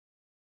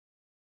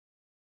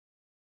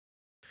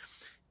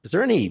is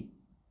there any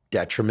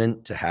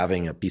detriment to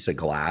having a piece of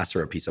glass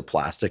or a piece of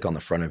plastic on the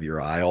front of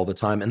your eye all the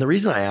time? And the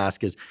reason I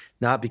ask is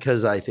not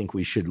because I think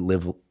we should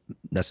live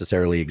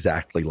necessarily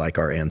exactly like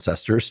our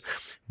ancestors,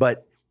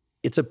 but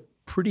it's a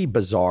pretty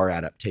bizarre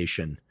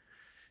adaptation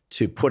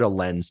to put a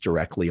lens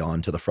directly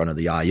onto the front of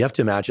the eye. You have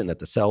to imagine that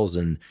the cells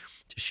and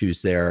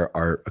tissues there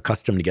are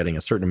accustomed to getting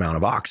a certain amount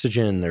of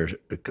oxygen. They're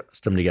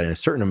accustomed to getting a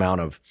certain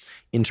amount of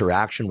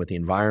interaction with the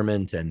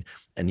environment. And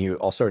you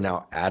also are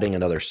now adding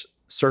another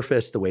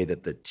surface, the way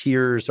that the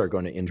tears are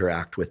going to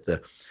interact with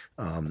the,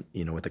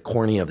 with the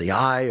cornea of the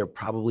eye are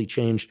probably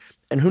changed.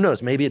 And who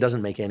knows, maybe it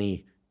doesn't make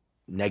any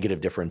negative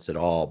difference at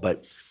all.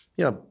 But,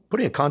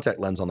 putting a contact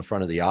lens on the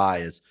front of the eye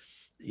is,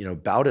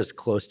 about as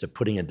close to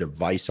putting a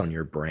device on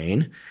your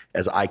brain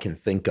as I can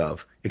think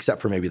of,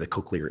 except for maybe the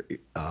cochlear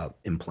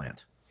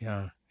implant.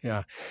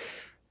 Yeah.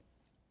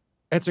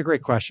 It's a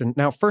great question.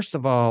 Now, first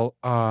of all,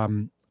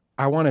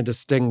 I want to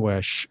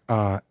distinguish,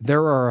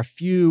 there are a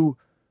few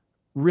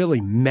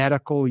really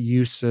medical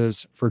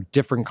uses for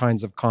different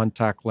kinds of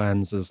contact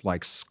lenses,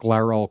 like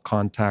scleral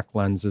contact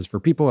lenses. For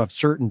people who have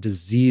certain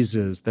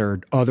diseases, there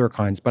are other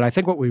kinds. But I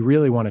think what we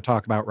really want to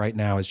talk about right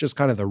now is just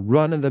kind of the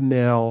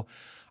run-of-the-mill,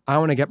 I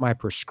want to get my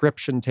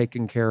prescription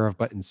taken care of,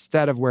 but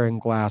instead of wearing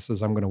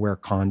glasses, I'm going to wear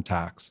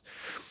contacts.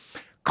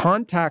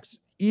 Contacts,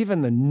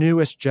 even the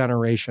newest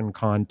generation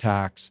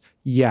contacts,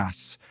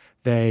 yes,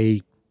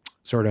 they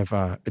sort of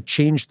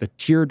change the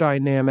tear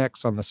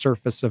dynamics on the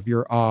surface of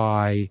your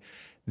eye.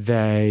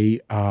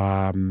 They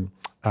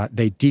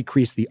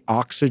decrease the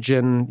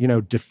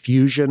oxygen,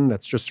 diffusion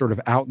that's just sort of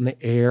out in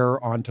the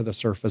air onto the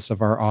surface of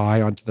our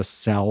eye, onto the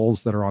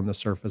cells that are on the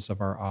surface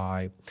of our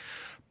eye.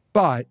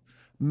 But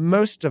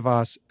most of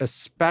us,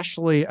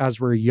 especially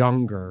as we're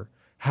younger,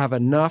 have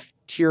enough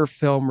tear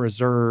film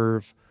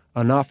reserve,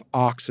 enough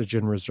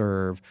oxygen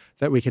reserve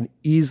that we can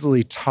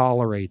easily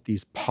tolerate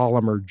these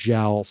polymer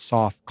gel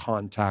soft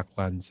contact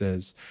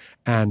lenses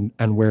and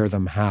wear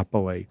them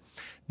happily.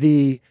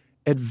 The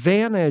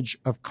advantage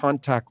of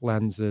contact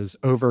lenses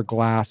over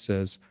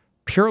glasses,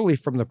 purely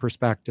from the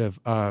perspective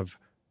of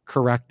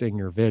correcting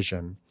your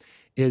vision,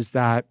 is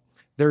that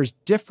there's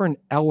different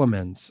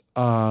elements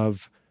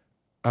of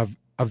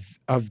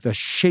the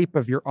shape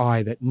of your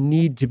eye that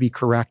need to be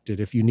corrected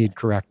if you need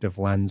corrective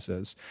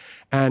lenses.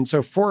 And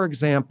so, for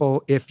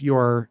example, if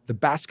the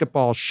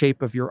basketball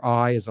shape of your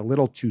eye is a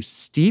little too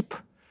steep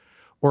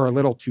or a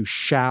little too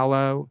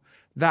shallow,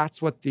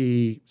 that's what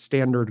the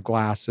standard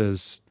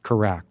glasses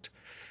correct.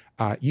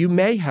 You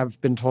may have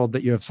been told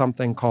that you have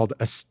something called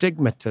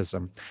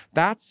astigmatism.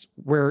 That's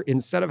where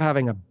instead of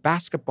having a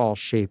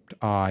basketball-shaped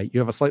eye,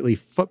 you have a slightly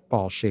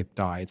football-shaped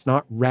eye. It's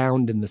not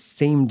round in the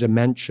same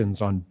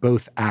dimensions on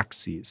both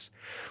axes.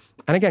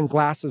 And again,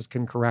 glasses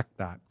can correct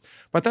that.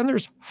 But then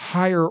there's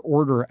higher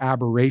order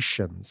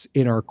aberrations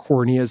in our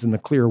corneas, in the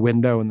clear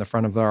window in the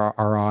front of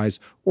our eyes,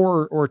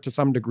 or to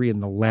some degree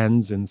in the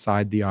lens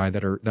inside the eye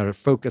that are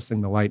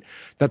focusing the light,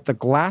 that the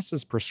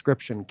glasses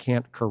prescription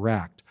can't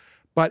correct.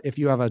 But if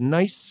you have a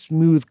nice,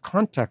 smooth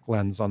contact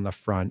lens on the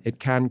front, it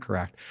can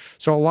correct.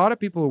 So a lot of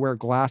people who wear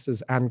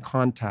glasses and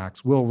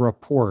contacts will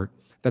report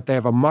that they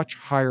have a much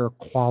higher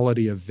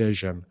quality of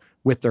vision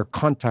with their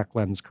contact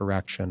lens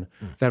correction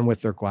than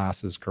with their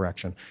glasses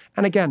correction.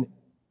 And again,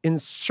 in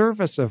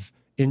service of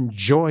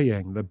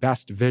enjoying the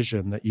best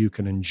vision that you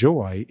can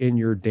enjoy in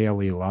your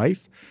daily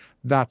life,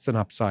 that's an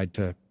upside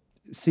to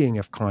seeing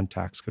if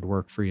contacts could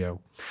work for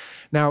you.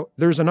 Now,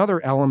 there's another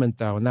element,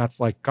 though, and that's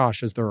like,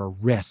 gosh, is there a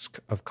risk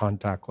of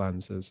contact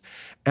lenses?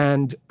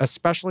 And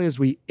especially as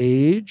we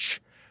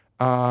age,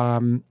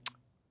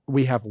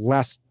 we have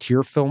less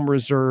tear film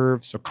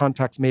reserve, so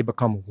contacts may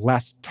become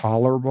less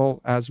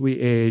tolerable as we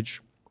age.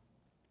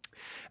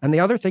 And the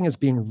other thing is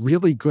being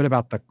really good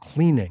about the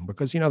cleaning,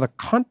 because, the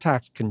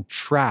contacts can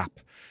trap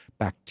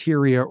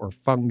bacteria or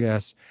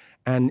fungus,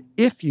 and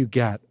if you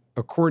get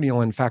a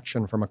corneal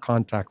infection from a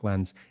contact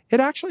lens, it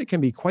actually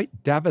can be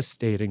quite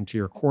devastating to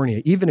your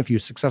cornea. Even if you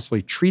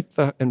successfully treat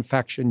the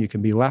infection, you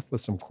can be left with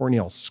some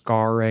corneal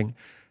scarring.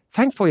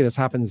 Thankfully, this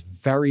happens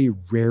very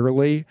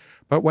rarely,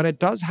 but when it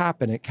does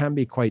happen, it can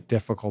be quite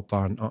difficult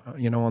on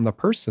the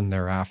person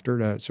thereafter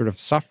to sort of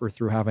suffer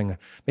through having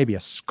maybe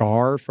a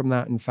scar from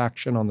that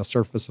infection on the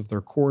surface of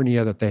their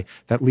cornea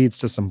that leads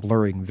to some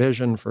blurring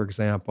vision, for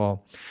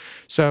example.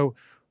 So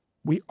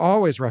we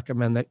always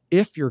recommend that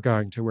if you're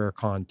going to wear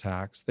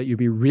contacts, that you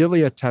be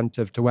really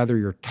attentive to whether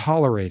you're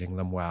tolerating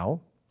them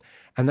well,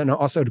 and then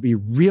also to be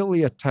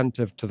really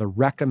attentive to the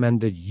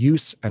recommended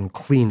use and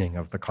cleaning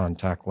of the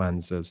contact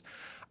lenses.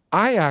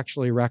 I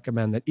actually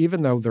recommend that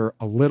even though they're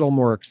a little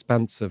more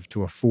expensive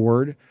to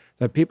afford,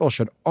 that people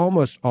should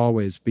almost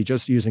always be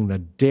just using the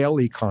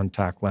daily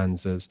contact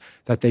lenses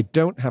that they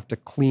don't have to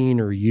clean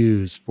or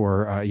use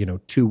for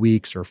 2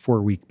 weeks or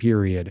 4-week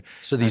period.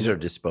 So these are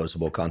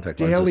disposable contact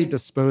lenses? Daily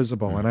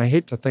disposable. And I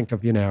hate to think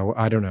of,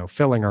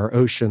 filling our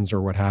oceans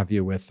or what have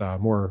you with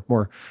more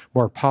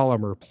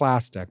polymer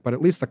plastic, but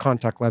at least the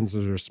contact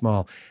lenses are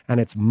small, and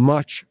it's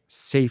much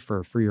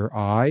safer for your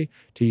eye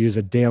to use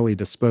a daily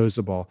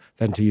disposable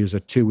than to use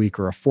a 2-week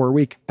or a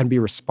 4-week and be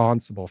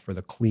responsible for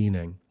the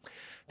cleaning.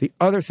 The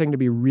other thing to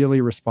be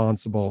really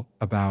responsible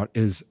about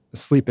is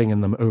sleeping in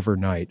them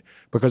overnight,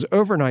 because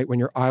overnight when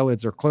your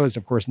eyelids are closed,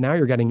 of course, now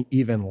you're getting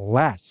even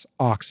less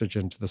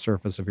oxygen to the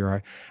surface of your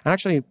eye. And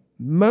actually,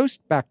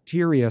 most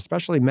bacteria,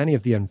 especially many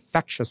of the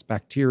infectious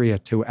bacteria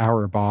to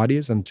our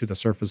bodies and to the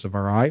surface of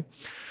our eye,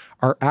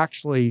 are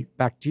actually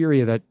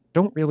bacteria that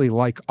don't really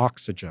like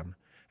oxygen.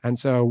 And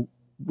so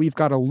we've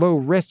got a low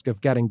risk of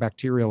getting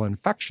bacterial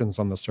infections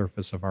on the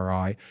surface of our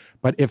eye.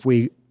 But if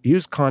we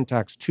use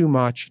contacts too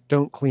much,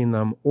 don't clean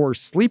them, or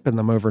sleep in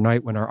them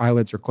overnight when our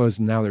eyelids are closed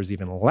and now there's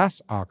even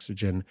less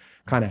oxygen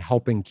kind of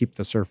helping keep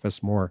the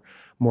surface more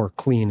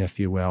clean, if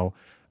you will,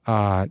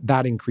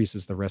 that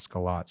increases the risk a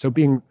lot. So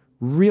being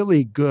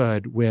really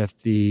good with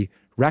the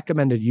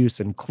recommended use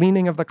and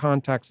cleaning of the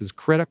contacts is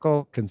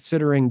critical,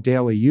 considering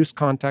daily use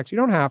contacts. You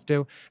don't have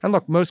to. And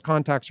look, most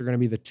contacts are going to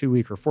be the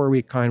 2-week or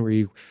 4-week kind where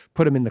you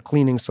put them in the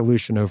cleaning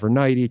solution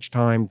overnight each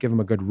time, give them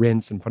a good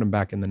rinse, and put them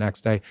back in the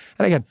next day.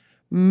 And again,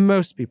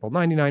 most people,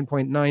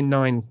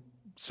 99.99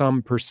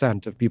 some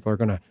percent of people are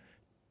going to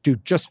do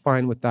just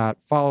fine with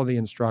that, follow the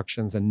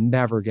instructions, and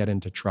never get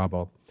into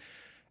trouble.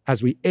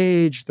 As we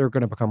age, they're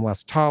going to become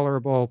less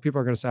tolerable.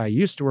 People are going to say, I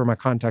used to wear my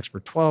contacts for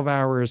 12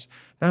 hours.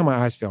 Now my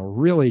eyes feel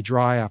really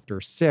dry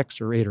after 6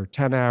 or 8 or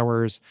 10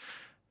 hours.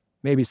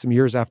 Maybe some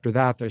years after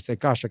that, they say,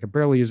 gosh, I could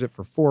barely use it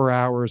for 4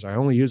 hours. I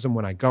only use them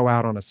when I go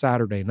out on a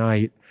Saturday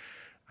night.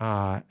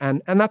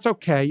 And that's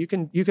okay. You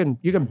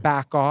can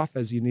back off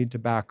as you need to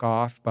back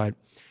off. But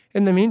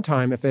in the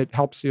meantime, if it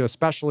helps you,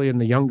 especially in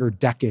the younger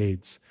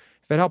decades,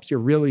 if it helps you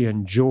really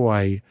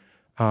enjoy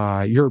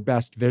your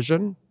best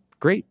vision,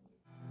 great.